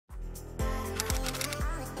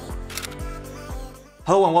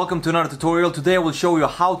Hello and welcome to another tutorial. Today I will show you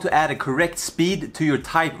how to add a correct speed to your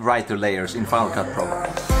typewriter layers in Final Cut Pro.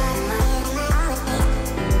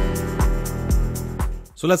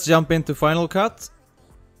 So let's jump into Final Cut.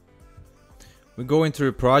 We go into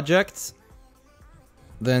your project.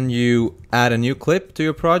 Then you add a new clip to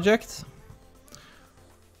your project.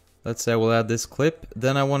 Let's say I will add this clip.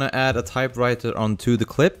 Then I want to add a typewriter onto the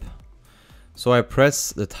clip. So I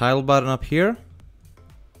press the title button up here.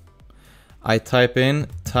 I type in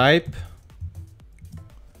typewriter.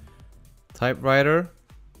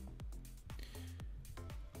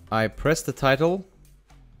 I press the title.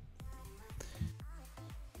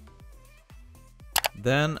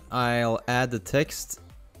 Then I'll add the text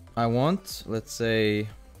I want. Let's say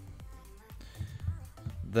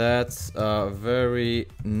that's a very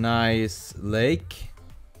nice lake.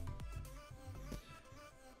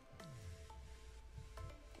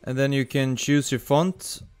 And then you can choose your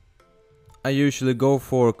font. I usually go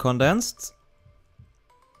for condensed.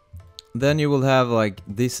 Then you will have like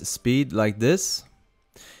this speed like this.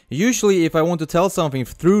 Usually if I want to tell something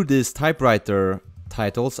through these typewriter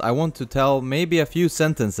titles, I want to tell maybe a few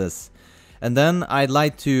sentences. And then I'd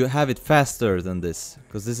like to have it faster than this,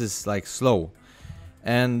 because this is like slow.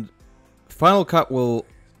 And Final Cut will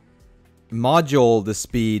modulate the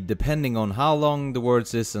speed depending on how long the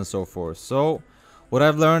words is and so forth. So what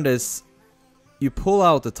I've learned is you pull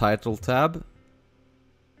out the title tab,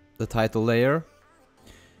 the title layer.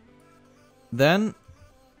 Then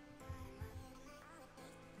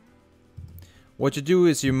what you do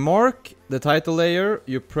is you mark the title layer,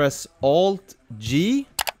 you press Alt G,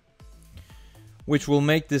 which will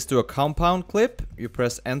make this to a compound clip. You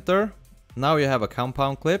press enter. Now you have a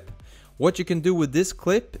compound clip. What you can do with this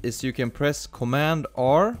clip is you can press Command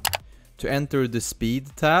R to enter the speed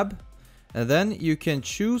tab. And then you can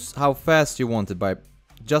choose how fast you want it by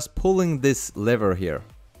just pulling this lever here.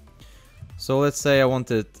 So let's say I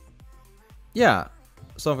want it, yeah,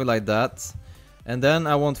 something like that. And then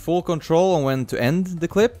I want full control on when to end the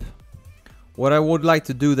clip. What I would like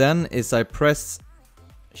to do then is I press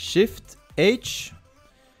Shift H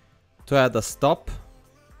to add a stop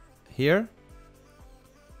here.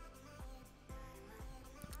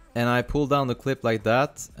 And I pull down the clip like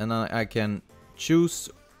that, and I can choose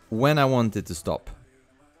when I want it to stop.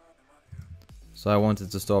 So I want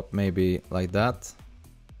it to stop maybe like that.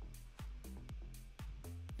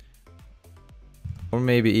 Or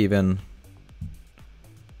maybe even,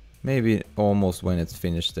 maybe almost when it's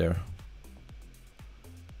finished there.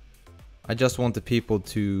 I just want the people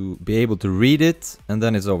to be able to read it, and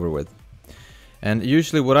then it's over with. And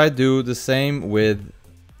usually what I do the same with,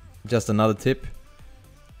 just another tip.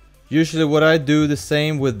 Usually what I do the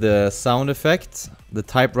same with the sound effect, the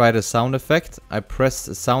typewriter sound effect. I press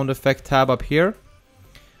the sound effect tab up here.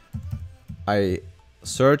 I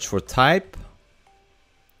search for type.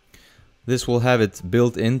 This will have it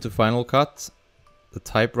built into Final Cut, the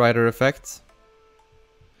typewriter effect.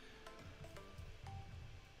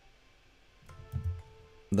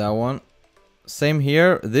 That one. Same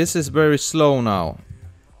here. This is very slow now.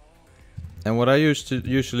 And what I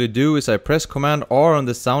usually do is I press Command R on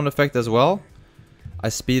the sound effect as well. I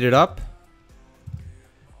speed it up.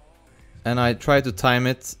 And I try to time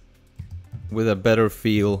it with a better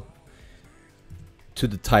feel to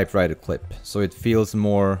the typewriter clip. So it feels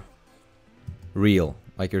more real,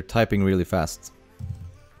 like you're typing really fast.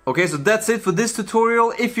 Okay, so that's it for this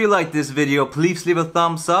tutorial. If you like this video, please leave a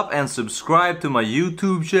thumbs up and subscribe to my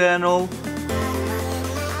YouTube channel.